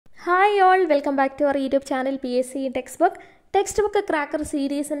Hi all, welcome back to our YouTube channel pscintextbook. Textbook Cracker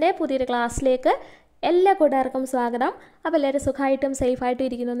സീരീസിൻ്റെ പുതിയൊരു ക്ലാസ്സിലേക്ക് എല്ലാ കൂട്ടുകാർക്കും സ്വാഗതം. അപ്പോൾ എല്ലാവരും സുഖമായിട്ടും സേഫായിട്ടും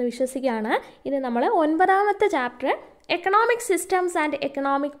ഇരിക്കുന്നുവെന്ന് വിശ്വസിക്കുകയാണ്. ഇനി നമ്മൾ 9ാമത്തെ chapter economic systems and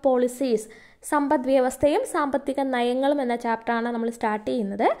economic policies, സമ്പദ് വ്യവസ്ഥയും സാമ്പത്തിക നയങ്ങളും എന്ന ചാപ്റ്ററാണ് നമ്മൾ സ്റ്റാർട്ട്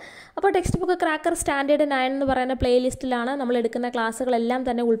ചെയ്യുന്നത്. അപ്പോൾ ടെക്സ്റ്റ് ബുക്ക് ക്രാക്കർ സ്റ്റാൻഡേർഡ് 9 എന്ന് പറയുന്ന പ്ലേലിസ്റ്റിലാണ് നമ്മൾ എടുക്കുന്ന ക്ലാസ്സുകളെല്ലാം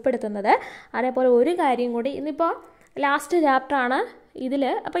തന്നെ ഉൾപ്പെടുത്തുന്നത്. അതേപോലെ ഒരു കാര്യം കൂടി, ഇന്നിപ്പോൾ ലാസ്റ്റ് ചാപ്റ്ററാണ് ഇതിൽ.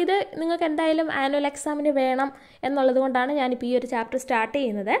 അപ്പോൾ ഇത് നിങ്ങൾക്ക് എന്തായാലും ആനുവൽ എക്സാമിന് വേണം എന്നുള്ളത് കൊണ്ടാണ് ഞാനിപ്പോൾ ഈ ഒരു ചാപ്റ്റർ സ്റ്റാർട്ട്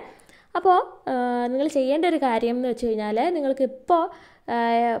ചെയ്യുന്നത്. അപ്പോൾ നിങ്ങൾ ചെയ്യേണ്ട ഒരു കാര്യം എന്ന് വെച്ച് കഴിഞ്ഞാൽ, നിങ്ങൾക്കിപ്പോൾ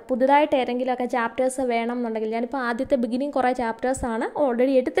പുതുതായിട്ട് ഏതെങ്കിലുമൊക്കെ ചാപ്റ്റേഴ്സ് വേണം എന്നുണ്ടെങ്കിൽ, ഞാനിപ്പോൾ ആദ്യത്തെ ബിഗിനിങ് കുറേ ചാപ്റ്റേഴ്സാണ്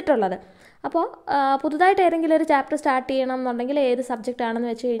ഓൾറെഡി എടുത്തിട്ടുള്ളത്. അപ്പോൾ പുതുതായിട്ട് ഏതെങ്കിലും ഒരു ചാപ്റ്റർ സ്റ്റാർട്ട് ചെയ്യണം എന്നുണ്ടെങ്കിൽ ഏത് സബ്ജക്റ്റ് ആണെന്ന്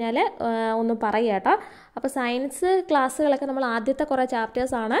വെച്ച് കഴിഞ്ഞാൽ ഒന്ന് പറയുക കേട്ടോ. അപ്പോൾ സയൻസ് ക്ലാസ്സുകളൊക്കെ നമ്മൾ ആദ്യത്തെ കുറേ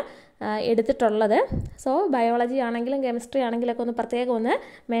ചാപ്റ്റേഴ്സാണ് എടുത്തിട്ടുള്ളത്. സോ ബയോളജി ആണെങ്കിലും കെമിസ്ട്രി ആണെങ്കിലൊക്കെ ഒന്ന് പ്രത്യേകം ഒന്ന്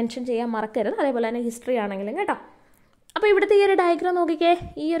മെൻഷൻ ചെയ്യാൻ മറക്കരുത്. അതേപോലെ തന്നെ ഹിസ്റ്ററി ആണെങ്കിലും കേട്ടോ. അപ്പോൾ ഇവിടുത്തെ ഈ ഒരു ഡയഗ്രാം നോക്കിക്കേ.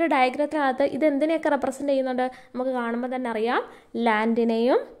 ഈ ഒരു ഡയഗ്രത്തിനകത്ത് ഇത് എന്തിനെയൊക്കെ റെപ്രസെൻറ്റ് ചെയ്യുന്നുണ്ട് നമുക്ക് കാണുമ്പോൾ തന്നെ അറിയാം.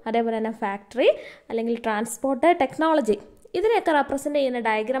 ലാൻഡിനെയും അതേപോലെ തന്നെ ഫാക്ടറി അല്ലെങ്കിൽ ട്രാൻസ്പോർട്ട്, ടെക്നോളജി, ഇതിനെയൊക്കെ റെപ്രസെൻറ്റ് ചെയ്യുന്ന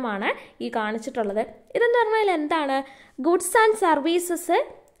ഡയഗ്രമാണ് ഈ കാണിച്ചിട്ടുള്ളത്. ഇതെന്ന് പറഞ്ഞാൽ എന്താണ്? ഗുഡ്സ് ആൻഡ് സർവീസസ്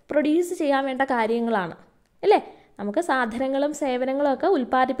പ്രൊഡ്യൂസ് ചെയ്യാൻ വേണ്ട കാര്യങ്ങളാണ് അല്ലേ? നമുക്ക് സാധനങ്ങളും സേവനങ്ങളും ഒക്കെ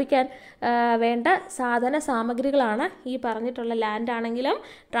ഉൽപ്പാദിപ്പിക്കാൻ വേണ്ട സാധന സാമഗ്രികളാണ് ഈ പറഞ്ഞിട്ടുള്ള ലാൻഡ് ആണെങ്കിലും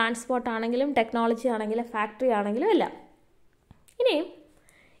ട്രാൻസ്പോർട്ട് ആണെങ്കിലും ടെക്നോളജി ആണെങ്കിലും ഫാക്ടറി ആണെങ്കിലും എല്ലാം. ഇനി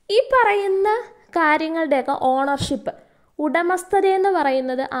ഈ പറയുന്ന കാര്യങ്ങളുടെയൊക്കെ ഓണർഷിപ്പ്, ഉടമസ്ഥതയെന്ന്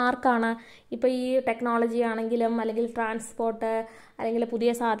പറയുന്നത് ആർക്കാണ്? ഇപ്പോൾ ഈ ടെക്നോളജി ആണെങ്കിലും അല്ലെങ്കിൽ ട്രാൻസ്പോർട്ട് അല്ലെങ്കിൽ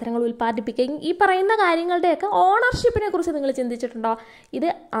പുതിയ സാധനങ്ങൾ ഉൽപ്പാദിപ്പിക്കുക, ഈ പറയുന്ന കാര്യങ്ങളുടെയൊക്കെ ഓണർഷിപ്പിനെ കുറിച്ച് നിങ്ങൾ ചിന്തിച്ചിട്ടുണ്ടോ? ഇത്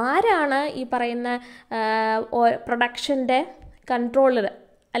ആരാണ് ഈ പറയുന്ന പ്രൊഡക്ഷൻ്റെ കൺട്രോളർ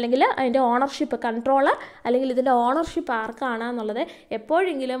അല്ലെങ്കിൽ അതിൻ്റെ ഓണർഷിപ്പ് കൺട്രോളർ അല്ലെങ്കിൽ ഇതിൻ്റെ ഓണർഷിപ്പ് ആർക്കാണ് എന്നുള്ളത്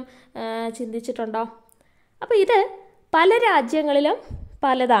എപ്പോഴെങ്കിലും ചിന്തിച്ചിട്ടുണ്ടോ? അപ്പോൾ ഇത് പല രാജ്യങ്ങളിലും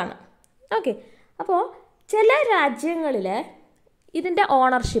പലതാണ്. ഓക്കെ, അപ്പോൾ ചില രാജ്യങ്ങളിൽ ഇതിൻ്റെ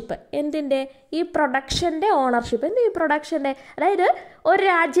ഓണർഷിപ്പ്, എന്തിൻ്റെ? ഈ പ്രൊഡക്ഷൻ്റെ ഓണർഷിപ്പ്. എന്ത് ഈ പ്രൊഡക്ഷൻ്റെ? അതായത് ഒരു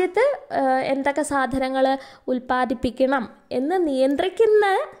രാജ്യത്ത് എന്തൊക്കെ സാധനങ്ങൾ ഉൽപ്പാദിപ്പിക്കണം എന്ന് നിയന്ത്രിക്കുന്ന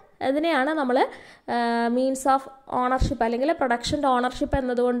അതിനെയാണ് നമ്മൾ മീൻസ് ഓഫ് ഓണർഷിപ്പ് അല്ലെങ്കിൽ പ്രൊഡക്ഷൻ്റെ ഓണർഷിപ്പ്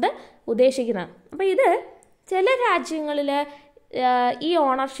എന്നതുകൊണ്ട് ഉദ്ദേശിക്കുന്നത്. അപ്പോൾ ഇത് ചില രാജ്യങ്ങളിൽ ഈ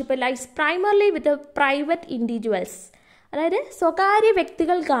ഓണർഷിപ്പ് ലൈസ് പ്രൈമർലി വിത്ത് പ്രൈവറ്റ് ഇൻഡിവിജ്വൽസ്, അതായത് സ്വകാര്യ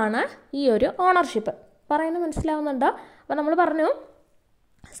വ്യക്തികൾക്കാണ് ഈ ഒരു ഓണർഷിപ്പ്. പറയുന്നത് മനസ്സിലാവുന്നുണ്ടോ? അപ്പോൾ നമ്മൾ പറഞ്ഞു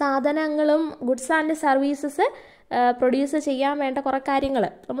സാധനങ്ങളും ഗുഡ്സ് ആൻഡ് സർവീസസ് പ്രൊഡ്യൂസ് ചെയ്യാൻ വേണ്ട കുറേ കാര്യങ്ങൾ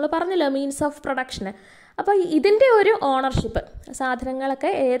നമ്മൾ പറഞ്ഞല്ലോ, മീൻസ് ഓഫ് പ്രൊഡക്ഷന്. അപ്പോൾ ഇതിൻ്റെ ഒരു ഓണർഷിപ്പ്,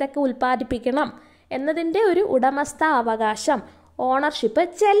 സാധനങ്ങളൊക്കെ ഏതൊക്കെ ഉൽപ്പാദിപ്പിക്കണം എന്നതിൻ്റെ ഒരു ഉടമസ്ഥ അവകാശം, ഓണർഷിപ്പ്,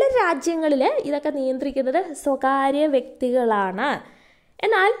 ചില രാജ്യങ്ങളിൽ ഇതൊക്കെ നിയന്ത്രിക്കുന്നത് സ്വകാര്യ വ്യക്തികളാണ്.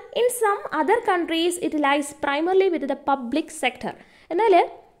 എന്നാൽ in some other countries it lies primarily with the public sector. എന്നാൽ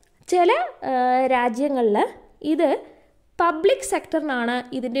ചില രാജ്യങ്ങളിൽ ഇത് പബ്ലിക് സെക്ടറിനാണ്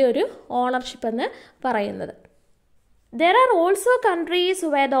ഇതിൻ്റെ ഒരു ഓണർഷിപ്പ് എന്ന് പറയുന്നത്. There are also countries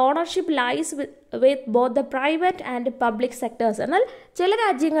where the ownership lies with both the private and public sectors. എന്നാൽ ചില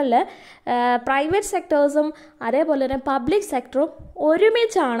രാജ്യങ്ങളിൽ പ്രൈവറ്റ് സെക്ടേഴ്സും അതേപോലെ തന്നെ പബ്ലിക് സെക്ടറും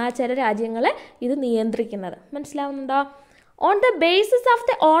ഒരുമിച്ചാണ് ചില രാജ്യങ്ങൾ ഇത് നിയന്ത്രിക്കുന്നത്. മനസ്സിലാവുന്നുണ്ടോ? On the basis of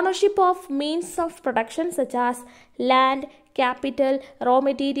the ownership of means of production such as land, capital, raw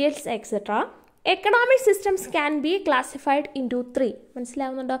materials, etc., economic systems can be classified into 3.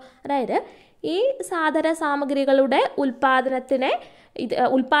 മനസ്സിലാവുന്നുണ്ടോ? അതായത് ഈ സാധന സാമഗ്രികളുടെ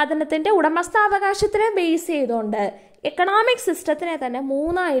ഉൽപ്പാദനത്തിൻ്റെ ഉടമസ്ഥാവകാശത്തിനെ ബേസ് ചെയ്തുകൊണ്ട് എക്കണോമിക് സിസ്റ്റത്തിനെ തന്നെ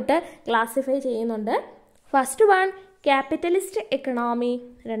 3ആയിട്ട് ക്ലാസിഫൈ ചെയ്യുന്നുണ്ട്. ഫസ്റ്റ് വൺ ക്യാപിറ്റലിസ്റ്റ് എക്കണോമി,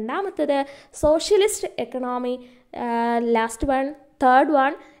 രണ്ടാമത്തേത് socialist economy, last one third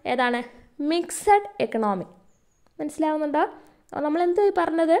one ഏതാണ്? Mixed economy. മനസ്സിലാവുന്നുണ്ടോ? നമ്മളെന്ത്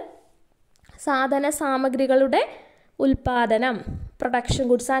പറഞ്ഞത്? സാധന സാമഗ്രികളുടെ ഉൽപ്പാദനം, പ്രൊഡക്ഷൻ,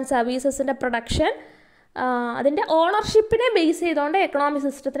 ഗുഡ്സ് ആൻഡ് സർവീസസിൻ്റെ പ്രൊഡക്ഷൻ, അതിൻ്റെ ഓണർഷിപ്പിനെ ബേസ് ചെയ്തുകൊണ്ട് എക്കണോമിക്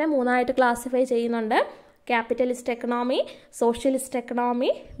സിസ്റ്റത്തിനെ 3ആയിട്ട് ക്ലാസിഫൈ ചെയ്യുന്നുണ്ട്. Capitalist economy, socialist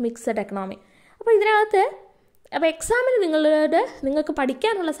economy, mixed economy. അപ്പോൾ ഇതിനകത്ത് അപ്പോൾ എക്സാമിന് നിങ്ങൾക്ക്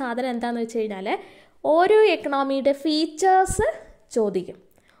പഠിക്കാനുള്ള സാധനം എന്താണെന്ന് വെച്ച് കഴിഞ്ഞാൽ, ഓരോ എക്കണോമിയുടെ ഫീച്ചേഴ്സ് ചോദിക്കും.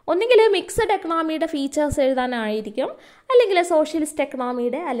 ഒന്നുകിൽ മിക്സഡ് എക്കണോമിയുടെ ഫീച്ചേഴ്സ് എഴുതാനായിരിക്കും, അല്ലെങ്കിൽ സോഷ്യലിസ്റ്റ്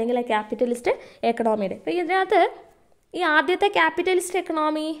എക്കണോമിയുടെ അല്ലെങ്കിൽ ക്യാപിറ്റലിസ്റ്റ് എക്കണോമിയുടെ. അപ്പോൾ ഇതിനകത്ത് ഈ ആദ്യത്തെ ക്യാപിറ്റലിസ്റ്റ്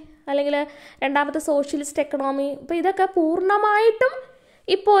എക്കണോമി അല്ലെങ്കിൽ രണ്ടാമത്തെ സോഷ്യലിസ്റ്റ് എക്കണോമി, ഇപ്പോൾ ഇതൊക്കെ പൂർണ്ണമായിട്ടും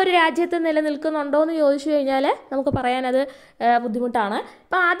ഇപ്പോൾ ഒരു രാജ്യത്ത് നിലനിൽക്കുന്നുണ്ടോ എന്ന് ചോദിച്ചു കഴിഞ്ഞാൽ നമുക്ക് പറയാനത് ബുദ്ധിമുട്ടാണ്.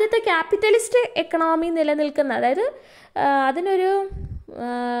 ഇപ്പോൾ ആദ്യത്തെ ക്യാപിറ്റലിസ്റ്റ് എക്കണോമി നിലനിൽക്കുന്ന, അതായത് അതിനൊരു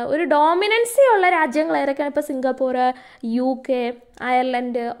ഒരു ഡോമിനൻസി ഉള്ള രാജ്യങ്ങൾ ഏതൊക്കെയാണ്? ഇപ്പോൾ സിംഗപ്പൂർ, UK,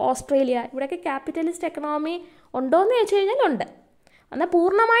 അയർലൻഡ്, ഓസ്ട്രേലിയ, ഇവിടെയൊക്കെ ക്യാപിറ്റലിസ്റ്റ് എക്കണോമി ഉണ്ടോ എന്ന് ചോദിച്ചു കഴിഞ്ഞാൽ ഉണ്ട്. എന്നാൽ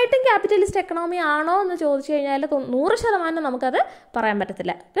പൂർണ്ണമായിട്ടും ക്യാപിറ്റലിസ്റ്റ് എക്കണോമി ആണോ എന്ന് ചോദിച്ചു കഴിഞ്ഞാൽ 100% നമുക്കത് പറയാൻ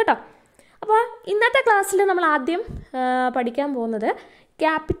പറ്റത്തില്ല കേട്ടോ. അപ്പോൾ ഇന്നത്തെ ക്ലാസ്സിൽ നമ്മൾ ആദ്യം പഠിക്കാൻ പോകുന്നത്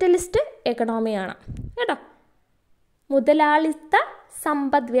ക്യാപിറ്റലിസ്റ്റ് എക്കണോമിയാണ് കേട്ടോ. മുതലാളിത്ത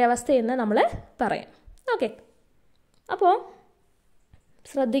സമ്പദ് വ്യവസ്ഥ എന്ന് നമ്മൾ പറയും. ഓക്കെ, അപ്പോൾ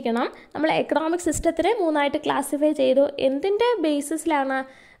ശ്രദ്ധിക്കണം, നമ്മൾ എക്കണോമിക് സിസ്റ്റത്തിനെ 3ആയിട്ട് ക്ലാസിഫൈ ചെയ്തു. എന്തിൻ്റെ ബേസിസിലാണ്?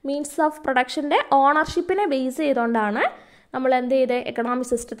 മീൻസ് ഓഫ് പ്രൊഡക്ഷൻ്റെ ഓണർഷിപ്പിനെ ബേസ് ചെയ്തുകൊണ്ടാണ് നമ്മൾ എന്ത് ചെയ്ത് എക്കണോമിക്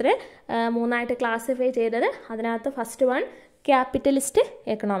സിസ്റ്റത്തിനെ 3ആയിട്ട് ക്ലാസിഫൈ ചെയ്തത്. അതിനകത്ത് ഫസ്റ്റ് വൺ ക്യാപിറ്റലിസ്റ്റ്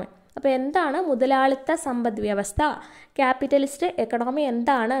എക്കണോമി. അപ്പോൾ എന്താണ് മുതലാളിത്ത സമ്പദ് വ്യവസ്ഥ, ക്യാപിറ്റലിസ്റ്റ് എക്കണോമി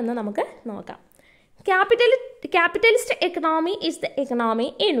എന്താണ് എന്ന് നമുക്ക് നോക്കാം. Capitalist economy is the economy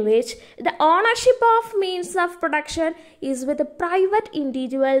in which the ownership of means of production is with the private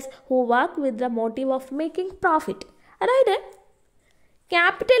individuals who work with the motive of making profit. അതായത്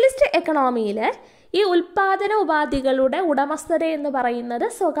ക്യാപിറ്റലിസ്റ്റ് എക്കണോമിയിൽ ഈ ഉൽപ്പാദന ഉപാധികളുടെ ഉടമസ്ഥത എന്ന് പറയുന്നത്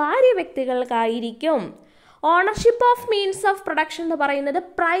സ്വകാര്യ വ്യക്തികൾക്കായിരിക്കും. Ownership of means of production എന്ന് പറയുന്നത്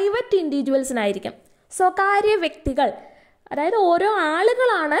private ഇൻഡിവിജ്വൽസിനായിരിക്കും. സ്വകാര്യ വ്യക്തികൾ, അതായത് ഓരോ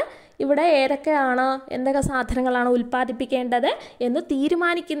ആളുകളാണ് ഇവിടെ ഏതൊക്കെയാണ് എന്തൊക്കെ സാധനങ്ങളാണ് ഉൽപ്പാദിപ്പിക്കേണ്ടത് എന്ന്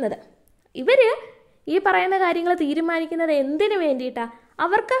തീരുമാനിക്കുന്നത്. ഇവർ ഈ പറയുന്ന കാര്യങ്ങൾ തീരുമാനിക്കുന്നത് എന്തിനു വേണ്ടിയിട്ടാണ്?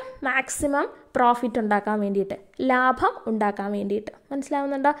 അവർക്ക് മാക്സിമം പ്രോഫിറ്റ് ഉണ്ടാക്കാൻ വേണ്ടിയിട്ട്, ലാഭം ഉണ്ടാക്കാൻ വേണ്ടിയിട്ട്.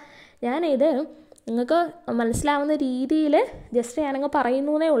 മനസ്സിലാവുന്നുണ്ടോ? ഞാനിത് നിങ്ങൾക്ക് മനസ്സിലാവുന്ന രീതിയിൽ ജസ്റ്റ് ഞാനങ്ങ്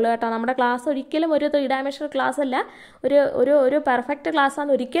പറയുന്നേ ഉള്ളൂ കേട്ടോ. നമ്മുടെ ക്ലാസ് ഒരിക്കലും ഒരു 3 ഡയമെൻഷണൽ ക്ലാസ് അല്ല, ഒരു പെർഫെക്റ്റ്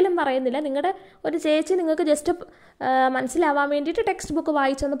ക്ലാസ്സാണെന്ന് ഒരിക്കലും പറയുന്നില്ല. നിങ്ങളുടെ ഒരു ചേച്ചി നിങ്ങൾക്ക് ജസ്റ്റ് മനസ്സിലാവാൻ വേണ്ടിയിട്ട് ടെക്സ്റ്റ് ബുക്ക്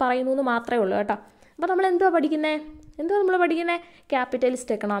വായിച്ചെന്ന് പറയുന്നു എന്ന് മാത്രമേ ഉള്ളൂ കേട്ടോ. അപ്പോൾ നമ്മൾ എന്തുവാ പഠിക്കുന്നത്?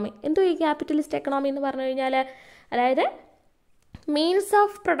 Capitalist economy. എന്തോ ഈ ക്യാപിറ്റലിസ്റ്റ് എക്കണോമി എന്ന് പറഞ്ഞു കഴിഞ്ഞാൽ, അതായത് മീൻസ്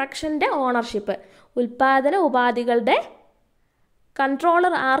ഓഫ് പ്രൊഡക്ഷൻ്റെ ഓണർഷിപ്പ്, ഉൽപ്പാദന ഉപാധികളുടെ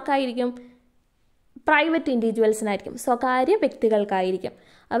കൺട്രോളർ ആർക്കായിരിക്കും? പ്രൈവറ്റ് ഇൻഡിവിജ്വൽസിനായിരിക്കും, സ്വകാര്യ വ്യക്തികൾക്കായിരിക്കും.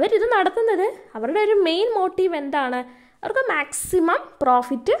 അവരിത് നടത്തുന്നത്, അവരുടെ ഒരു മെയിൻ മോട്ടീവ് എന്താണ്? അവർക്ക് മാക്സിമം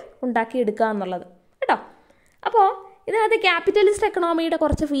പ്രോഫിറ്റ് ഉണ്ടാക്കിയെടുക്കുക എന്നുള്ളത് കേട്ടോ. അപ്പോൾ ഇതിനകത്ത് ക്യാപിറ്റലിസ്റ്റ് എക്കണോമിയുടെ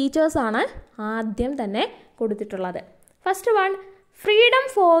കുറച്ച് ഫീച്ചേഴ്സാണ് ആദ്യം തന്നെ കൊടുത്തിട്ടുള്ളത്. First one, freedom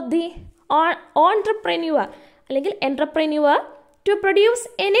for the ഓൺട്രപ്രന്യൂവർ അല്ലെങ്കിൽ എൻ്റർപ്രന്യൂവർ ടു പ്രൊഡ്യൂസ്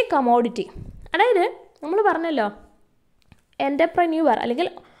എനി കമോഡിറ്റി. അതായത് നമ്മൾ പറഞ്ഞല്ലോ, എൻ്റർപ്രന്യൂവർ അല്ലെങ്കിൽ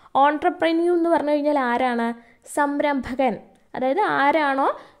ഓൺട്രപ്രന്യൂ എന്ന് പറഞ്ഞു കഴിഞ്ഞാൽ ആരാണ്? സംരംഭകൻ. അതായത് ആരാണോ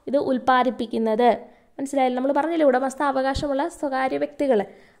ഇത് ഉൽപ്പാദിപ്പിക്കുന്നത്, മനസ്സിലായില്ല? നമ്മൾ പറഞ്ഞില്ലേ, ഉടമസ്ഥാവകാശമുള്ള സ്വകാര്യ വ്യക്തികൾ.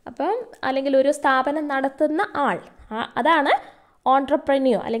 അപ്പം അല്ലെങ്കിൽ ഒരു സ്ഥാപനം നടത്തുന്ന ആൾ, അതാണ്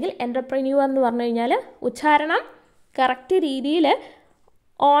ഓൺട്രപ്രന്യൂ അല്ലെങ്കിൽ എൻ്റർപ്രന്യൂ എന്ന് പറഞ്ഞു കഴിഞ്ഞാൽ. ഉച്ചാരണം കറക്റ്റ് രീതിയിൽ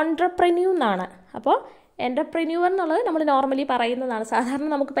ഓൺട്രപ്രന്യൂ എന്നാണ്. അപ്പോൾ എൻ്റർപ്രന്യൂവർ എന്നുള്ളത് നമ്മൾ നോർമലി പറയുന്നതാണ്. സാധാരണ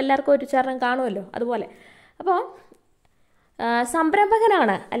നമുക്കിപ്പോൾ എല്ലാവർക്കും ഒരു ഉച്ചാരണം കാണുമല്ലോ, അതുപോലെ. അപ്പോൾ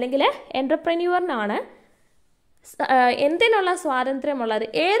സംരംഭകനാണ് അല്ലെങ്കിൽ എൻ്റർപ്രന്യൂവറിനാണ് എന്തിനുള്ള സ്വാതന്ത്ര്യമുള്ളത്?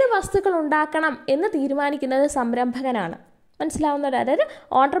 ഏത് വസ്തുക്കൾ ഉണ്ടാക്കണം എന്ന് തീരുമാനിക്കുന്നത് സംരംഭകനാണ്. മനസ്സിലാവുന്നത്? അതായത്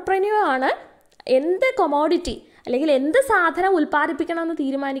ഓൺട്രപ്രന്യൂവർ ആണ് എന്ത് കൊമോഡിറ്റി അല്ലെങ്കിൽ എന്ത് സാധനം ഉൽപ്പാദിപ്പിക്കണമെന്ന്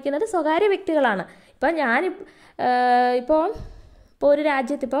തീരുമാനിക്കുന്നത് സ്വകാര്യ വ്യക്തികളാണ്. ഇപ്പോൾ ഒരു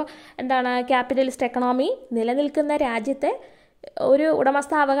രാജ്യത്ത് എന്താണ് ക്യാപിറ്റലിസ്റ്റ് എക്കണോമി നിലനിൽക്കുന്ന രാജ്യത്തെ ഒരു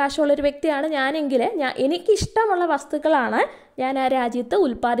ഉടമസ്ഥാവകാശമുള്ളൊരു വ്യക്തിയാണ് ഞാനെങ്കിൽ, എനിക്കിഷ്ടമുള്ള വസ്തുക്കളാണ് ഞാൻ ആ രാജ്യത്ത്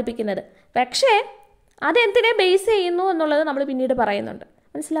ഉൽപ്പാദിപ്പിക്കുന്നത്. പക്ഷേ അതെന്തിനെ ബേസ് ചെയ്യുന്നു എന്നുള്ളത് നമ്മൾ പിന്നീട് പറയുന്നുണ്ട്.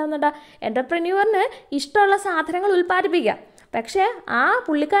 മനസ്സിലാവുന്നുണ്ടോ? എൻ്റർപ്രന്യൂവറിന് ഇഷ്ടമുള്ള സാധനങ്ങൾ ഉൽപ്പാദിപ്പിക്കാം, പക്ഷേ ആ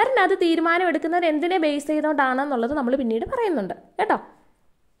പുള്ളിക്കാരൻ അത് തീരുമാനം എടുക്കുന്നത് എന്തിനെ ബേസ് ചെയ്തുകൊണ്ടാണെന്നുള്ളത് നമ്മൾ പിന്നീട് പറയുന്നുണ്ട് കേട്ടോ.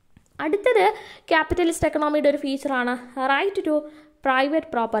 അടുത്തത് ക്യാപിറ്റലിസ്റ്റ് എക്കണോമിയുടെ ഒരു ഫീച്ചറാണ് റൈറ്റ് ടു പ്രൈവറ്റ്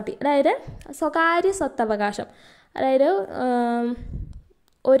പ്രോപ്പർട്ടി, അതായത് സ്വകാര്യ സ്വത്തവകാശം. അതായത്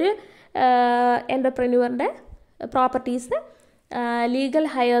ഒരു എൻ്റർപ്രന്യൂവറിൻ്റെ പ്രോപ്പർട്ടീസ് ലീഗൽ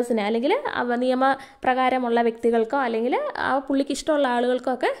ഹയേഴ്സിന് അല്ലെങ്കിൽ നിയമപ്രകാരമുള്ള വ്യക്തികൾക്കോ അല്ലെങ്കിൽ ആ പുള്ളിക്ക് ഇഷ്ടമുള്ള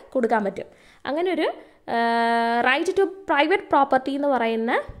ആളുകൾക്കോ ഒക്കെ കൊടുക്കാൻ പറ്റും. അങ്ങനെ ഒരു റൈറ്റ് ടു പ്രൈവറ്റ് പ്രോപ്പർട്ടി എന്ന്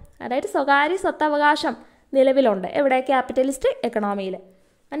പറയുന്ന, അതായത് സ്വകാര്യ സ്വത്തവകാശം നിലവിലുണ്ട്. എവിടെ? ക്യാപിറ്റലിസ്റ്റ് എക്കണോമിയിൽ.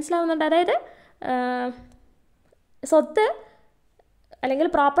 മനസ്സിലാവുന്നുണ്ട്? അതായത് സ്വത്ത് അല്ലെങ്കിൽ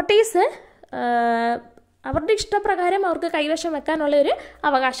പ്രോപ്പർട്ടീസ് അവരുടെ ഇഷ്ടപ്രകാരം അവർക്ക് കൈവശം വെക്കാനുള്ള ഒരു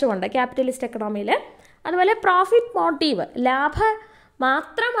അവകാശമുണ്ട് ക്യാപിറ്റലിസ്റ്റ് എക്കണോമിയിൽ. അതുപോലെ പ്രോഫിറ്റ് മോട്ടീവ്, ലാഭം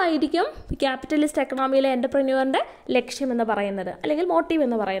മാത്രമായിരിക്കും ക്യാപിറ്റലിസ്റ്റ് എക്കണോമിയിലെ എൻ്റർപ്രന്യൂവറിൻ്റെ ലക്ഷ്യമെന്ന് പറയുന്നത് അല്ലെങ്കിൽ മോട്ടീവ്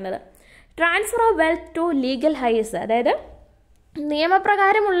എന്ന് പറയുന്നത്. Transfer of wealth to legal hires, അതായത്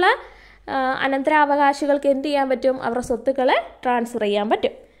നിയമപ്രകാരമുള്ള അനന്തരാവകാശികൾക്ക് എന്ത് ചെയ്യാൻ പറ്റും? അവരുടെ സ്വത്തുക്കളെ ട്രാൻസ്ഫർ ചെയ്യാൻ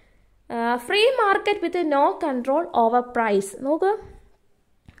പറ്റും. Free market with no control over price. നോക്കൂ,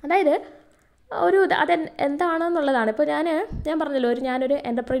 അതായത് അത് എന്താണെന്നുള്ളതാണ്. ഇപ്പോൾ ഞാൻ പറഞ്ഞല്ലോ, ഞാനൊരു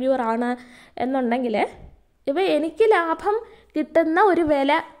എൻ്റർപ്രന്യൂർ ആണ് എന്നുണ്ടെങ്കിൽ ഇപ്പോൾ എനിക്ക് ലാഭം കിട്ടുന്ന ഒരു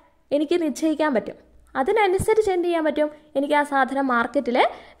വില എനിക്ക് നിശ്ചയിക്കാൻ പറ്റും. അതിനനുസരിച്ച് എന്ത് ചെയ്യാൻ പറ്റും, എനിക്ക് ആ സാധനം മാർക്കറ്റിൽ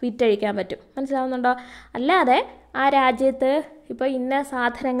വിറ്റഴിക്കാൻ പറ്റും. മനസ്സിലാവുന്നുണ്ടോ? അല്ലാതെ ആ രാജ്യത്ത് ഇപ്പോൾ ഇന്ന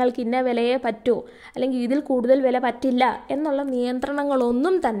സാധനങ്ങൾക്ക് ഇന്ന വിലയെ പറ്റൂ, അല്ലെങ്കിൽ ഇതിൽ കൂടുതൽ വില പറ്റില്ല എന്നുള്ള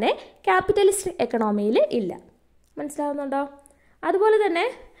നിയന്ത്രണങ്ങളൊന്നും തന്നെ ക്യാപിറ്റലിസ്റ്റ് എക്കണോമിയിൽ ഇല്ല. മനസ്സിലാവുന്നുണ്ടോ? അതുപോലെ തന്നെ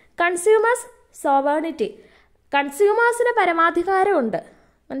കൺസ്യൂമേഴ്സ് സോവറിനിറ്റി, കൺസ്യൂമേഴ്സിന് പരമാധികാരമുണ്ട്.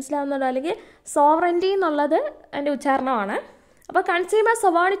 മനസ്സിലാവുന്നുണ്ടോ? അല്ലെങ്കിൽ സോവറിറ്റി എന്നുള്ളത് അതിൻ്റെ ഉച്ചാരണമാണ്. അപ്പോൾ കൺസ്യൂമർ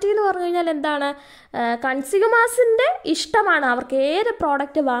സോവറിനിറ്റി എന്ന് പറഞ്ഞു കഴിഞ്ഞാൽ എന്താണ്? കൺസ്യൂമേഴ്സിൻ്റെ ഇഷ്ടമാണ്, അവർക്ക് ഏത്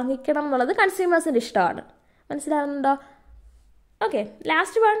പ്രോഡക്റ്റ് വാങ്ങിക്കണം എന്നുള്ളത് കൺസ്യൂമേഴ്സിൻ്റെ ഇഷ്ടമാണ്. മനസ്സിലാവുന്നുണ്ടോ? Okay,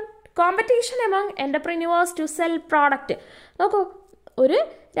 last one, competition among എൻ്റർപ്രന്യൂവേഴ്സ് to cell product. നോക്കൂ, ഒരു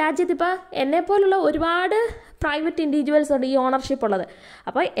രാജ്യത്ത് ഇപ്പോൾ എന്നെപ്പോലുള്ള ഒരുപാട് പ്രൈവറ്റ് ഇൻഡിവിജ്വൽസ് ഉണ്ട് ഈ ഓണർഷിപ്പ് ഉള്ളത്.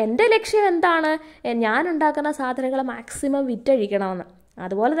 അപ്പോൾ എൻ്റെ ലക്ഷ്യം എന്താണ്? ഞാൻ ഉണ്ടാക്കുന്ന സാധനങ്ങൾ മാക്സിമം വിറ്റഴിക്കണമെന്ന്.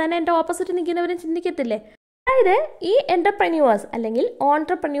 അതുപോലെ തന്നെ എൻ്റെ ഓപ്പോസിറ്റ് നിൽക്കുന്നവരും ചിന്തിക്കത്തില്ലേ? അതായത് ഈ എൻ്റർപ്രന്യൂവേഴ്സ് അല്ലെങ്കിൽ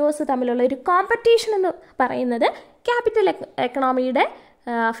ഓൺട്രപ്രന്യൂവേഴ്സ് തമ്മിലുള്ള ഒരു കോമ്പറ്റീഷൻ എന്ന് പറയുന്നത് ക്യാപിറ്റൽ എക്കണോമിയുടെ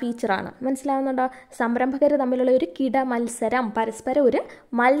ഫീച്ചറാണ്. മനസ്സിലാവുന്നുണ്ടോ? സംരംഭകർ തമ്മിലുള്ള ഒരു മത്സരം, പരസ്പരം ഒരു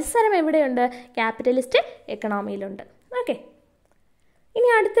മത്സരം എവിടെയുണ്ട്? ക്യാപിറ്റലിസ്റ്റ് എക്കണോമിയിലുണ്ട്. ഓക്കെ, ഇനി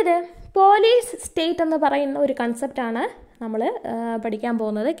അടുത്തത് പോലീസ് സ്റ്റേറ്റ് എന്ന് പറയുന്ന ഒരു കൺസെപ്റ്റാണ് നമ്മൾ പഠിക്കാൻ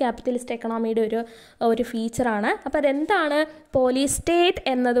പോകുന്നത്. ക്യാപിറ്റലിസ്റ്റ് എക്കണോമിയുടെ ഒരു ഫീച്ചറാണ്. അപ്പോൾ അതെന്താണ് പോലീസ് സ്റ്റേറ്റ്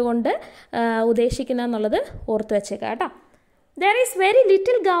എന്നതുകൊണ്ട് ഉദ്ദേശിക്കുന്നത് എന്നുള്ളത് ഓർത്ത് വെച്ചേക്കാം കേട്ടോ. There is very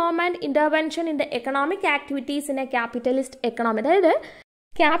little government intervention in the economic activities in a capitalist economy. അതായത്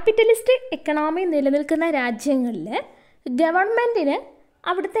ക്യാപിറ്റലിസ്റ്റ് എക്കണോമി നിലനിൽക്കുന്ന രാജ്യങ്ങളിൽ ഗവൺമെൻറ്റിന്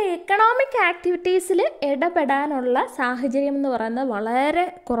അവിടുത്തെ എക്കണോമിക് ആക്ടിവിറ്റീസിൽ ഇടപെടാനുള്ള സാഹചര്യം എന്ന് പറയുന്നത് വളരെ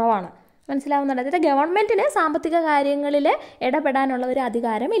കുറവാണ്. മനസ്സിലാവുന്നുണ്ട്? അതായത് ഗവൺമെൻറ്റിന് സാമ്പത്തിക കാര്യങ്ങളിൽ ഇടപെടാനുള്ള ഒരു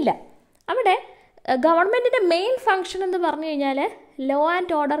അധികാരമില്ല. അവിടെ ഗവൺമെൻറ്റിൻ്റെ മെയിൻ ഫങ്ഷൻ എന്ന് പറഞ്ഞു കഴിഞ്ഞാൽ ലോ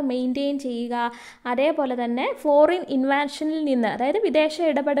ആൻഡ് ഓർഡർ മെയിൻറ്റെയിൻ ചെയ്യുക, അതേപോലെ തന്നെ ഫോറിൻ ഇൻവാഷനിൽ നിന്ന്, അതായത് വിദേശ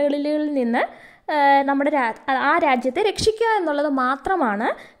ഇടപെടലുകളിൽ നിന്ന് നമ്മുടെ ആ രാജ്യത്തെ രക്ഷിക്കുക എന്നുള്ളത് മാത്രമാണ്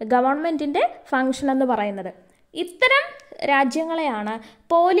ഗവൺമെൻറ്റിൻ്റെ ഫങ്ഷൻ എന്ന് പറയുന്നത്. ഇത്തരം രാജ്യങ്ങളെയാണ്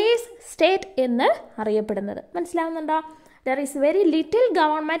പോലീസ് സ്റ്റേറ്റ് എന്ന് അറിയപ്പെടുന്നത്. മനസ്സിലാവുന്നുണ്ടോ? There is very little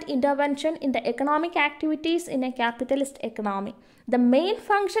government intervention in the economic activities in a capitalist economy. The main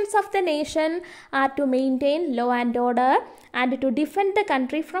functions of the nation are to maintain law and order and to defend the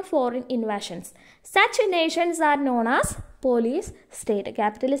country from foreign invasions. Such nations are known as police state.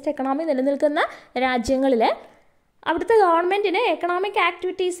 Capitalist economy നിലനിൽക്കുന്ന രാജ്യങ്ങളിൽ അവിടുത്തെ ഗവൺമെൻറ്റിന് economic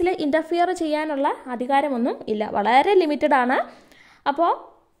ആക്ടിവിറ്റീസിൽ interfere ചെയ്യാനുള്ള അധികാരമൊന്നും ഇല്ല, വളരെ limited ആണ്. അപ്പോൾ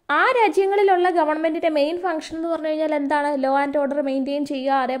ആ രാജ്യങ്ങളിലുള്ള ഗവൺമെൻറ്റിൻ്റെ മെയിൻ ഫങ്ഷൻ എന്ന് പറഞ്ഞു കഴിഞ്ഞാൽ എന്താണ്? ലോ ആൻഡ് ഓർഡർ മെയിൻറ്റെയിൻ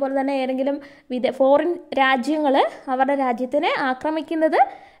ചെയ്യുക, അതേപോലെ തന്നെ ഏതെങ്കിലും ഫോറിൻ രാജ്യങ്ങൾ അവരുടെ രാജ്യത്തിനെ ആക്രമിക്കുന്നത്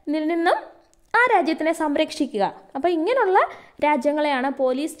നിന്നും ആ രാജ്യത്തിനെ സംരക്ഷിക്കുക. അപ്പോൾ ഇങ്ങനെയുള്ള രാജ്യങ്ങളെയാണ്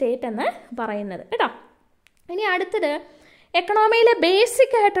പോലീസ് സ്റ്റേറ്റ് എന്ന് പറയുന്നത് കേട്ടോ. ഇനി അടുത്തത് എക്കണോമിയിലെ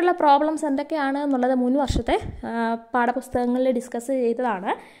ബേസിക് ആയിട്ടുള്ള പ്രോബ്ലംസ് എന്തൊക്കെയാണ് എന്നുള്ളത് മുൻ വർഷത്തെ പാഠപുസ്തകങ്ങളിൽ ഡിസ്കസ്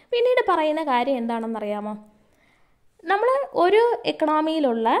ചെയ്തതാണ്. പിന്നീട് പറയുന്ന കാര്യം എന്താണെന്നറിയാമോ? നമ്മൾ ഒരു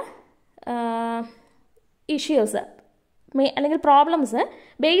എക്കണോമിയിലുള്ള ഇഷ്യൂസ് അല്ലെങ്കിൽ പ്രോബ്ലംസ്,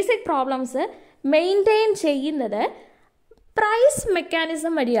 ബേസിക് പ്രോബ്ലംസ് മെയിൻറ്റെയിൻ ചെയ്യുന്നത് പ്രൈസ്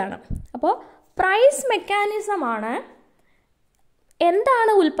മെക്കാനിസം വഴിയാണ്. അപ്പോൾ പ്രൈസ് മെക്കാനിസമാണ്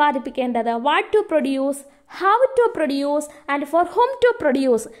എന്താണ് ഉൽപ്പാദിപ്പിക്കേണ്ടത്, what to produce, how to produce and four home to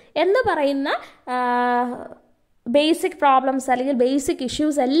produce എന്ന് പറയുന്ന ബേസിക് പ്രോബ്ലംസ് അല്ലെങ്കിൽ ബേസിക്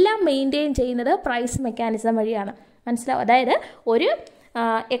ഇഷ്യൂസ് എല്ലാം മെയിൻറ്റെയിൻ ചെയ്യുന്നത് പ്രൈസ് മെക്കാനിസം വഴിയാണ്. മനസ്സിലാവും? അതായത് ഒരു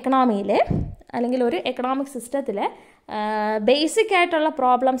എക്കണോമിയിൽ അല്ലെങ്കിൽ ഒരു എക്കണോമിക് സിസ്റ്റത്തിൽ ബേസിക് ആയിട്ടുള്ള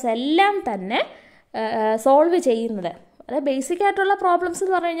പ്രോബ്ലംസ് എല്ലാം തന്നെ സോൾവ് ചെയ്യുന്നത്, അതായത് ബേസിക് ആയിട്ടുള്ള പ്രോബ്ലംസ്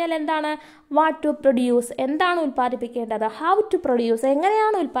എന്ന് പറഞ്ഞു കഴിഞ്ഞാൽ എന്താണ്? വാട്ട് ടു പ്രൊഡ്യൂസ്, എന്താണ് ഉൽപ്പാദിപ്പിക്കേണ്ടത്, ഹൗ ടു പ്രൊഡ്യൂസ്,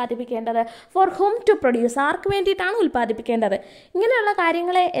 എങ്ങനെയാണ് ഉൽപ്പാദിപ്പിക്കേണ്ടത്, ഫോർ ഹോം ടു പ്രൊഡ്യൂസ്, ആർക്ക് വേണ്ടിയിട്ടാണ് ഉൽപ്പാദിപ്പിക്കേണ്ടത്, ഇങ്ങനെയുള്ള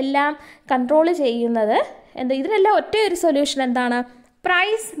കാര്യങ്ങളെ എല്ലാം കൺട്രോൾ ചെയ്യുന്നത് ഇതിനെല്ലാം ഒറ്റ ഒരു സൊല്യൂഷൻ എന്താണ്?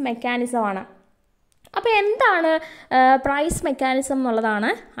 പ്രൈസ് മെക്കാനിസമാണ്. അപ്പോൾ എന്താണ് പ്രൈസ് മെക്കാനിസം എന്നുള്ളതാണ്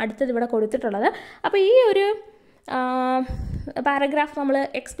അടുത്തത് ഇവിടെ കൊടുത്തിട്ടുള്ളത്. അപ്പോൾ ഈ ഒരു പാരഗ്രാഫ് നമ്മൾ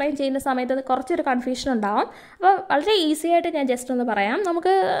എക്സ്പ്ലെയിൻ ചെയ്യുന്ന സമയത്ത് കുറച്ചൊരു കൺഫ്യൂഷൻ ഉണ്ടാവും. അപ്പോൾ വളരെ ഈസി ആയിട്ട് ഞാൻ ജസ്റ്റ് ഒന്ന് പറയാം.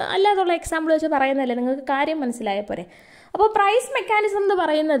 നമുക്ക് അല്ലാതുള്ള എക്സാമ്പിൾ വെച്ച് പറയുന്നതല്ലേ, നിങ്ങൾക്ക് കാര്യം മനസ്സിലായ പോരെ. അപ്പോൾ പ്രൈസ് മെക്കാനിസം എന്ന്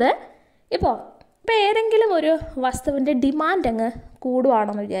പറയുന്നത് ഇപ്പോൾ ഏതെങ്കിലും ഒരു വസ്തുവിൻ്റെ ഡിമാൻഡ് അങ്ങ്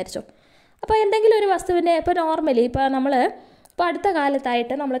കൂടുവാണെന്ന് വിചാരിച്ചു. അപ്പോൾ എന്തെങ്കിലും ഒരു വസ്തുവിൻ്റെ ഇപ്പോൾ നോർമലി ഇപ്പോൾ അടുത്ത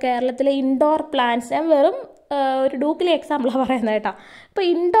കാലത്തായിട്ട് നമ്മൾ കേരളത്തിലെ ഇൻഡോർ പ്ലാന്റ്സ്, ഞാൻ വെറും ഒരു ഡൂക്കിലെ എക്സാമ്പിളാണ് പറയുന്നത് കേട്ടോ. ഇപ്പോൾ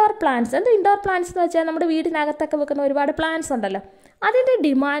ഇൻഡോർ പ്ലാന്റ്സ് എന്ന് വെച്ചാൽ നമ്മുടെ വീടിനകത്തൊക്കെ വെക്കുന്ന ഒരുപാട് പ്ലാന്റ്സ് ഉണ്ടല്ലോ, അതിൻ്റെ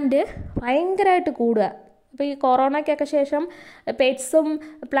ഡിമാൻഡ് ഭയങ്കരമായിട്ട് കൂടുക. അപ്പോൾ ഈ കൊറോണയ്ക്കൊക്കെ ശേഷം പെറ്റ്സും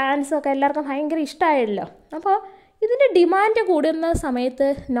പ്ലാന്റ്സും ഒക്കെ എല്ലാവർക്കും ഭയങ്കര ഇഷ്ടമായല്ലോ. അപ്പോൾ ഇതിൻ്റെ ഡിമാൻഡ് കൂടുന്ന സമയത്ത്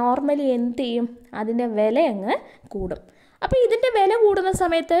നോർമലി എന്ത് ചെയ്യും, അതിൻ്റെ വില അങ്ങ് കൂടും. അപ്പോൾ ഇതിൻ്റെ വില കൂടുന്ന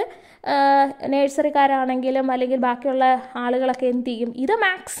സമയത്ത് നഴ്സറിക്കാരാണെങ്കിലും അല്ലെങ്കിൽ ബാക്കിയുള്ള ആളുകളൊക്കെ എന്ത് ചെയ്യും, ഇത്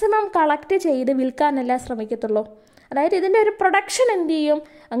മാക്സിമം കളക്ട് ചെയ്ത് വിൽക്കാനല്ല ശ്രമിക്കത്തുള്ളൂ. അതായത് ഇതിൻ്റെ ഒരു പ്രൊഡക്ഷൻ എന്ത് ചെയ്യും,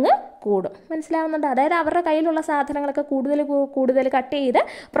 അങ്ങ് കൂടും. മനസ്സിലാവുന്നുണ്ട്? അതായത് അവരുടെ കയ്യിലുള്ള സാധനങ്ങളൊക്കെ കൂടുതൽ കട്ട് ചെയ്ത്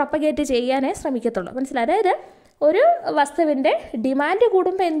പ്രൊപ്പഗേറ്റ് ചെയ്യാനേ ശ്രമിക്കത്തുള്ളൂ. മനസ്സിലായി? അതായത് ഒരു വസ്തുവിൻ്റെ ഡിമാൻഡ്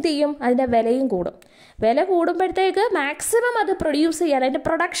കൂടുമ്പോൾ എന്ത് ചെയ്യും, അതിൻ്റെ വിലയും കൂടും. വില കൂടുമ്പോഴത്തേക്ക് മാക്സിമം അത് പ്രൊഡ്യൂസ് ചെയ്യാൻ, അതിൻ്റെ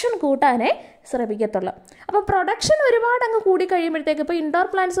പ്രൊഡക്ഷൻ കൂട്ടാനേ ശ്രമിക്കത്തുള്ളൂ. അപ്പോൾ പ്രൊഡക്ഷൻ ഒരുപാട് അങ്ങ് കൂടിക്കഴിയുമ്പോഴത്തേക്ക് ഇപ്പോൾ ഇൻഡോർ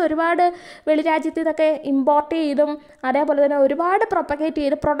പ്ലാന്റ്സ് ഒരുപാട് വെളിരാജ്യത്ത് ഇതൊക്കെ ഇമ്പോർട്ട് ചെയ്തും അതേപോലെ തന്നെ ഒരുപാട് പ്രൊപ്പഗേറ്റ്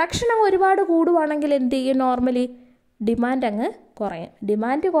ചെയ്ത് പ്രൊഡക്ഷൻ അങ്ങ് ഒരുപാട് കൂടുവാണെങ്കിൽ എന്ത് ചെയ്യും, നോർമലി ഡിമാൻഡ് അങ്ങ് കുറയും.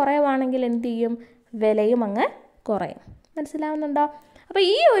 ഡിമാൻഡ് കുറയുവാണെങ്കിൽ എന്ത് ചെയ്യും, വിലയും അങ്ങ് കുറയും. മനസ്സിലാവുന്നുണ്ടോ? അപ്പോൾ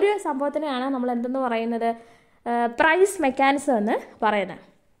ഈ ഒരു സംഭവത്തിനെയാണ് നമ്മൾ എന്തെന്ന് പറയുന്നത്, പ്രൈസ് മെക്കാനിസം എന്ന് പറയുന്നത്.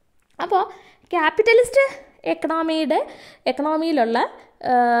 അപ്പോൾ ക്യാപിറ്റലിസ്റ്റ് എക്കണോമിയിലുള്ള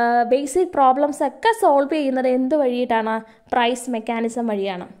ബേസിക് പ്രോബ്ലംസ് ഒക്കെ സോൾവ് ചെയ്യുന്നത് എന്ത് വഴിയിട്ടാണ്, പ്രൈസ് മെക്കാനിസം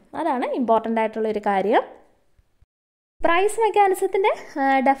വഴിയാണ്. അതാണ് ഇമ്പോർട്ടൻ്റ് ആയിട്ടുള്ളൊരു കാര്യം. പ്രൈസ് മെക്കാനിസത്തിൻ്റെ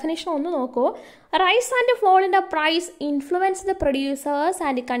ഡെഫിനേഷൻ ഒന്ന് നോക്കൂ. Rice and fall in the price influence the producers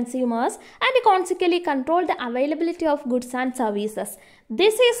and consumers and കോൺസിക്വൻറ്റ്ലി control the availability of goods and services.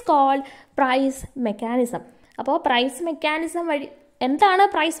 This is called price mechanism. അപ്പോൾ പ്രൈസ് മെക്കാനിസം വഴി എന്താണ്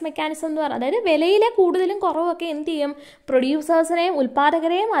price mechanism എന്ന് പറയുന്നത്, അതായത് വിലയിലെ കൂടുതലും കുറവൊക്കെ എന്ത് ചെയ്യും, പ്രൊഡ്യൂസേഴ്സിനെയും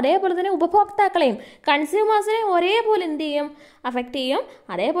ഉൽപ്പാദകരെയും അതേപോലെ തന്നെ ഉപഭോക്താക്കളെയും കൺസ്യൂമേഴ്സിനെയും ഒരേപോലെ എന്ത് ചെയ്യും, അഫക്റ്റ് ചെയ്യും.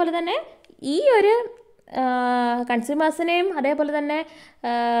 അതേപോലെ തന്നെ ഈ ഒരു കൺസ്യൂമേഴ്സിനെയും അതേപോലെ തന്നെ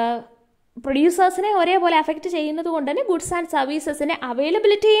പ്രൊഡ്യൂസേഴ്സിനെ ഒരേപോലെ അഫക്റ്റ് ചെയ്യുന്നത് കൊണ്ട് തന്നെ ഗുഡ്സ് ആൻഡ് സർവീസസിൻ്റെ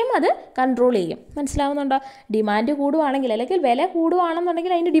അവൈലബിലിറ്റിയും അത് കൺട്രോൾ ചെയ്യും. മനസ്സിലാവുന്നുണ്ടോ? ഡിമാൻഡ് കൂടുവാണെങ്കിൽ അല്ലെങ്കിൽ വില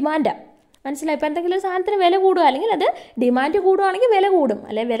കൂടുവാണെന്നുണ്ടെങ്കിൽ അതിൻ്റെ ഡിമാൻഡാണ്. മനസ്സിലായി? ഇപ്പോൾ എന്തെങ്കിലും ഒരു സാധനത്തിന് വില കൂടുക അല്ലെങ്കിൽ അത് ഡിമാൻഡ് കൂടുവാണെങ്കിൽ വില കൂടും,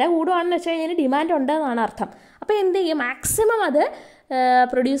 അല്ലെങ്കിൽ വില കൂടുകയാണെന്ന് വെച്ച് കഴിഞ്ഞാൽ ഡിമാൻഡ് ഉണ്ടെന്നാണ് അർത്ഥം. അപ്പോൾ എന്ത് ചെയ്യും, മാക്സിമം അത്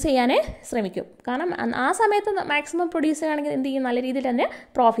പ്രൊഡ്യൂസ് ചെയ്യാനേ ശ്രമിക്കും. കാരണം ആ സമയത്ത് മാക്സിമം പ്രൊഡ്യൂസ് ചെയ്യുകയാണെങ്കിൽ എന്ത് ചെയ്യും, നല്ല രീതിയിൽ തന്നെ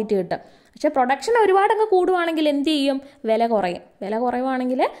പ്രോഫിറ്റ് കിട്ടും. പക്ഷേ പ്രൊഡക്ഷൻ ഒരുപാട് അങ്ങ് കൂടുവാണെങ്കിൽ എന്ത് ചെയ്യും, വില കുറയും. വില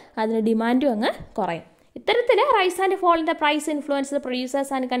കുറയുവാണെങ്കിൽ അതിന് ഡിമാൻഡും അങ്ങ് കുറയും. ഇത്തരത്തിൽ rice and fall in the price influence the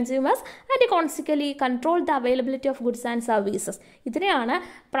producers and consumers and കോൺസിക്വൻറ്റ്ലി control the availability of goods and services. ഇതിനെയാണ്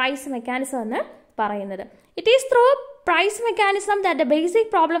പ്രൈസ് മെക്കാനിസം എന്ന് പറയുന്നത്. It is through price mechanism that the basic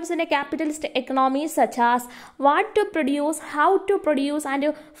problems in a capitalist economy such as what to produce, how to produce and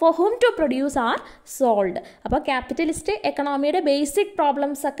for whom to produce are solved. അപ്പോൾ capitalist എക്കണോമിയുടെ basic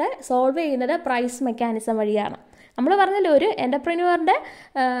problems ഒക്കെ solve ചെയ്യുന്നത് price mechanism വഴിയാണ്. നമ്മൾ പറഞ്ഞല്ലോ, ഒരു എൻ്റർപ്രന്യൂറിൻ്റെ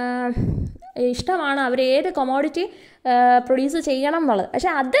ഇഷ്ടമാണ് അവർ ഏത് commodity produce ചെയ്യണം എന്നുള്ളത്.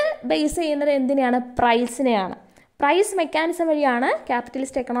 പക്ഷേ അത് ബേസ് ചെയ്യുന്നത് എന്തിനെയാണ്, പ്രൈസിനെയാണ്. പ്രൈസ് മെക്കാനിസം വഴിയാണ്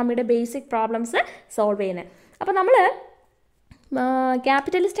ക്യാപിറ്റലിസ്റ്റ് എക്കണോമിയുടെ ബേസിക് പ്രോബ്ലംസ് സോൾവ് ചെയ്യുന്നത്. അപ്പോൾ നമ്മൾ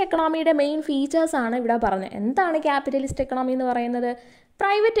ക്യാപിറ്റലിസ്റ്റ് എക്കണോമിയുടെ മെയിൻ ഫീച്ചേഴ്സാണ് ഇവിടെ പറഞ്ഞത്. എന്താണ് ക്യാപിറ്റലിസ്റ്റ് എക്കണോമി എന്ന് പറയുന്നത്?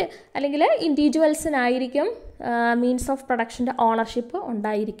 പ്രൈവറ്റ് അല്ലെങ്കിൽ ഇൻഡിവിജ്വൽസിനായിരിക്കും മീൻസ് ഓഫ് പ്രൊഡക്ഷൻ്റെ ഓണർഷിപ്പ്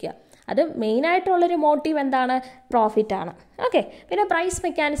ഉണ്ടായിരിക്കുക. അത് മെയിനായിട്ടുള്ളൊരു മോട്ടീവ് എന്താണ്, പ്രോഫിറ്റാണ്. ഓക്കെ. പിന്നെ പ്രൈസ്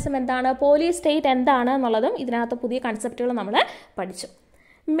മെക്കാനിസം എന്താണ്, പോലീസ് സ്റ്റേറ്റ് എന്താണ് എന്നുള്ളതും ഇതിനകത്ത് പുതിയ കൺസെപ്റ്റുകൾ നമ്മൾ പഠിച്ചു.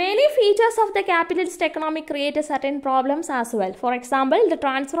 Many features of the capitalist economy create a certain problems as well. For example, the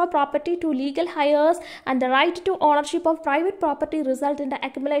transfer of property to legal heirs and the right to ownership of private property result in the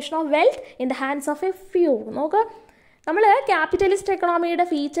accumulation of wealth in the hands of a few. നോക്ക്, നമ്മൾ capitalist എക്കണോമിയുടെ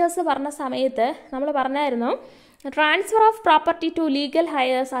features പറഞ്ഞ സമയത്ത് നമ്മൾ പറഞ്ഞായിരുന്നു transfer of property to legal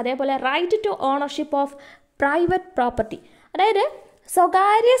hires, അതേപോലെ right to ownership of private property. അതായത്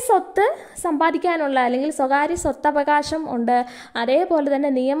സ്വകാര്യ സ്വത്ത് സമ്പാദിക്കാനുള്ള അല്ലെങ്കിൽ സ്വകാര്യ സ്വത്തവകാശം ഉണ്ട്. അതേപോലെ തന്നെ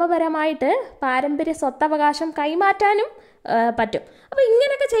നിയമപരമായിട്ട് പാരമ്പര്യ സ്വത്തവകാശം കൈമാറ്റാനും പറ്റും. അപ്പോൾ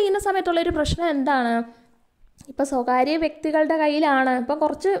ഇങ്ങനെയൊക്കെ ചെയ്യുന്ന സമയത്തുള്ളൊരു പ്രശ്നം എന്താണ്, ഇപ്പോൾ സ്വകാര്യ വ്യക്തികളുടെ കയ്യിലാണ് ഇപ്പോൾ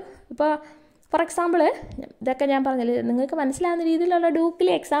ഫോർ എക്സാമ്പിൾ ഇതൊക്കെ ഞാൻ പറഞ്ഞില്ലേ, നിങ്ങൾക്ക് മനസ്സിലാവുന്ന രീതിയിലുള്ള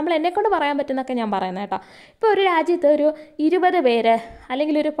ഡൂക്കിലെ എക്സാമ്പിൾ എന്നെക്കൊണ്ട് പറയാൻ പറ്റുന്നൊക്കെ ഞാൻ പറയുന്നത് കേട്ടോ. ഇപ്പോൾ ഒരു രാജ്യത്ത് ഒരു 20 പേര്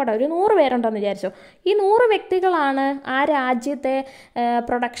അല്ലെങ്കിൽ ഒരു 100 പേരുണ്ടെന്ന് വിചാരിച്ചോ. ഈ 100 വ്യക്തികളാണ് ആ രാജ്യത്തെ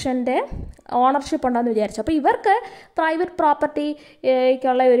പ്രൊഡക്ഷൻ്റെ ഓണർഷിപ്പ് ഉണ്ടെന്ന് വിചാരിച്ചു. അപ്പോൾ ഇവർക്ക് പ്രൈവറ്റ്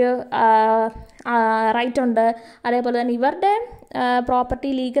പ്രോപ്പർട്ടിക്കുള്ള ഒരു റൈറ്റ് ഉണ്ട്. അതേപോലെ തന്നെ ഇവരുടെ പ്രോപ്പർട്ടി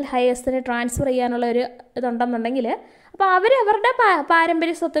ലീഗൽ ഹയേഴ്സിന് ട്രാൻസ്ഫർ ചെയ്യാനുള്ള ഒരു ഇതുണ്ടെന്നുണ്ടെങ്കിൽ അപ്പോൾ അവരവരുടെ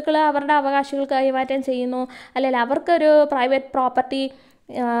പാരമ്പര്യ സ്വത്തുക്കൾ അവരുടെ അവകാശികൾ കൈമാറ്റം ചെയ്യുന്നു, അല്ലെങ്കിൽ അവർക്കൊരു പ്രൈവറ്റ് പ്രോപ്പർട്ടി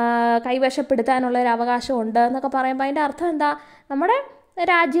കൈവശപ്പെടുത്താനുള്ള ഒരു അവകാശം ഉണ്ട് എന്നൊക്കെ പറയുമ്പോൾ അതിൻ്റെ അർത്ഥം എന്താ, നമ്മുടെ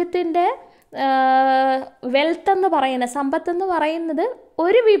രാജ്യത്തിൻ്റെ വെൽത്ത് എന്ന് പറയുന്നത്, സമ്പത്തെന്ന് പറയുന്നത്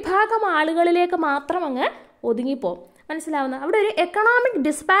ഒരു വിഭാഗം ആളുകളിലേക്ക് മാത്രം അങ്ങ് ഒതുങ്ങിപ്പോവും. മനസ്സിലാവുന്ന അവിടെ ഒരു എക്കണോമിക്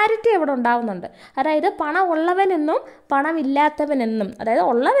ഡിസ്പാരിറ്റി അവിടെ ഉണ്ടാവുന്നുണ്ട്. അതായത് പണം ഉള്ളവനെന്നും പണമില്ലാത്തവനെന്നും, അതായത്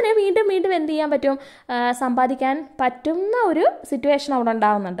ഉള്ളവന് വീണ്ടും വീണ്ടും എന്ത് ചെയ്യാൻ പറ്റും, സമ്പാദിക്കാൻ പറ്റുന്ന ഒരു സിറ്റുവേഷൻ അവിടെ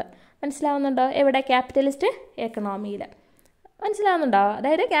ഉണ്ടാവുന്നുണ്ട്. മനസ്സിലാവുന്നുണ്ടോ? എവിടെ? ക്യാപിറ്റലിസ്റ്റ് എക്കണോമിയിൽ. മനസ്സിലാവുന്നുണ്ടോ?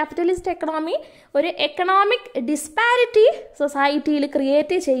 അതായത് ക്യാപിറ്റലിസ്റ്റ് എക്കണോമി ഒരു എക്കണോമിക് ഡിസ്പാരിറ്റി സൊസൈറ്റിയിൽ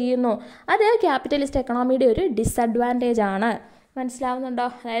ക്രിയേറ്റ് ചെയ്യുന്നു. അത് ക്യാപിറ്റലിസ്റ്റ് എക്കണോമിയുടെ ഒരു ഡിസഡ്വാൻറ്റേജ് ആണ്. മനസ്സിലാവുന്നുണ്ടോ?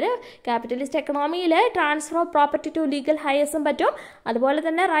 അതായത് capitalist എക്കണോമിയിൽ transfer of property to legal ഹയേഴ്സും പറ്റും, അതുപോലെ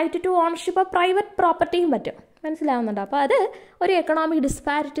തന്നെ right to ownership of private പ്രോപ്പർട്ടിയും പറ്റും. മനസ്സിലാവുന്നുണ്ടോ? അപ്പോൾ അത് ഒരു എക്കണോമിക്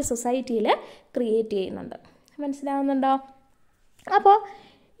ഡിസ്പാരിറ്റി സൊസൈറ്റിയിൽ ക്രിയേറ്റ് ചെയ്യുന്നുണ്ട്. മനസ്സിലാവുന്നുണ്ടോ? അപ്പോൾ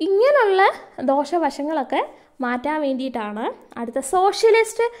ഇങ്ങനെയുള്ള ദോഷവശങ്ങളൊക്കെ മാറ്റാൻ വേണ്ടിയിട്ടാണ് അടുത്ത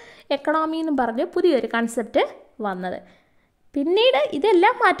സോഷ്യലിസ്റ്റ് എക്കണോമി എന്ന് പറഞ്ഞ് പുതിയൊരു കൺസെപ്റ്റ് വന്നത്. പിന്നീട്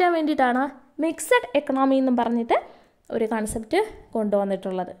ഇതെല്ലാം മാറ്റാൻ വേണ്ടിയിട്ടാണ് മിക്സഡ് എക്കണോമി എന്നും പറഞ്ഞിട്ട് ഒരു കൺസെപ്റ്റ്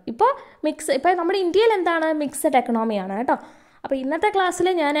കൊണ്ടുവന്നിട്ടുള്ളത്. ഇപ്പോൾ നമ്മുടെ ഇന്ത്യയിൽ എന്താണ്? മിക്സഡ് എക്കണോമിയാണ് കേട്ടോ. അപ്പോൾ ഇന്നത്തെ ക്ലാസ്സിൽ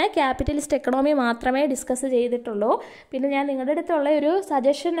ഞാൻ ക്യാപിറ്റലിസ്റ്റ് എക്കണോമി മാത്രമേ ഡിസ്കസ് ചെയ്തിട്ടുള്ളൂ. പിന്നെ ഞാൻ നിങ്ങളുടെ അടുത്തുള്ള ഒരു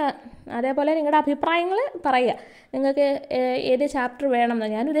സജഷൻ, അതേപോലെ നിങ്ങളുടെ അഭിപ്രായങ്ങൾ പറയുക. നിങ്ങൾക്ക് ഏത് ചാപ്റ്റർ വേണമെന്ന്.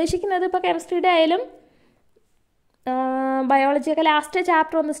 ഞാൻ ഉദ്ദേശിക്കുന്നത് ഇപ്പോൾ കെമിസ്ട്രിയുടെ ആയാലും ബയോളജിയൊക്കെ ലാസ്റ്റ്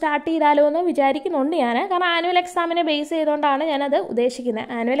ചാപ്റ്റർ ഒന്ന് സ്റ്റാർട്ട് ചെയ്താലോ എന്ന് വിചാരിക്കുന്നുണ്ട് ഞാൻ. കാരണം ആനുവൽ എക്സാമിനെ ബേസ് ചെയ്തുകൊണ്ടാണ് ഞാനത് ഉദ്ദേശിക്കുന്നത്.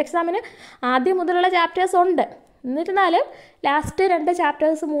 ആനുവൽ എക്സാമിന് ആദ്യം മുതലുള്ള ചാപ്റ്റേഴ്സ് ഉണ്ട്, എന്നിരുന്നാലും ലാസ്റ്റ് 2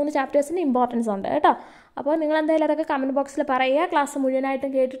 ചാപ്റ്റേഴ്സ് 3 ചാപ്റ്റേഴ്സിന് ഇമ്പോർട്ടൻസ് ഉണ്ട് കേട്ടോ. അപ്പോൾ നിങ്ങൾ എന്തായാലും അതൊക്കെ കമൻറ്റ് ബോക്സിൽ പറയുക. ക്ലാസ് മുഴുവനായിട്ടും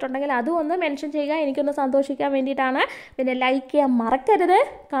കേട്ടിട്ടുണ്ടെങ്കിൽ അതും ഒന്ന് മെൻഷൻ ചെയ്യുക, എനിക്കൊന്ന് സന്തോഷിക്കാൻ വേണ്ടിയിട്ടാണ്. പിന്നെ ലൈക്ക് ചെയ്യാൻ മറക്കരുത്,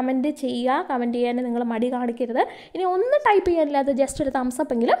 കമൻറ്റ് ചെയ്യുക, കമൻറ്റ് ചെയ്യാൻ നിങ്ങൾ മടി കാണിക്കരുത്. ഇനി ഒന്നും ടൈപ്പ് ചെയ്യാനില്ല, അത് ജസ്റ്റ് ഒരു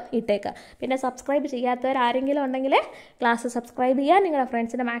തംസപ്പ് എങ്കിലും ഇട്ടേക്കുക. പിന്നെ സബ്സ്ക്രൈബ് ചെയ്യാത്തവർ ആരെങ്കിലും ഉണ്ടെങ്കിൽ ക്ലാസ് സബ്സ്ക്രൈബ് ചെയ്യുക, നിങ്ങളുടെ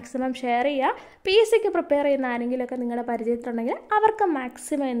ഫ്രണ്ട്സിന് മാക്സിമം ഷെയർ ചെയ്യുക. PSCക്ക് പ്രിപ്പയർ ചെയ്യുന്ന ആരെങ്കിലുമൊക്കെ നിങ്ങളുടെ പരിചയത്തിലുണ്ടെങ്കിൽ അവർക്ക്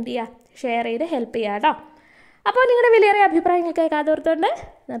മാക്സിമം എന്ത് ചെയ്യുക, ഷെയർ ചെയ്ത് ഹെൽപ്പ് ചെയ്യുക കേട്ടോ. അപ്പോൾ നിങ്ങളുടെ വിലയേറിയ അഭിപ്രായങ്ങൾക്കായി കാതോർത്തുകൊണ്ട്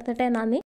നിർത്തട്ടെ. നന്ദി.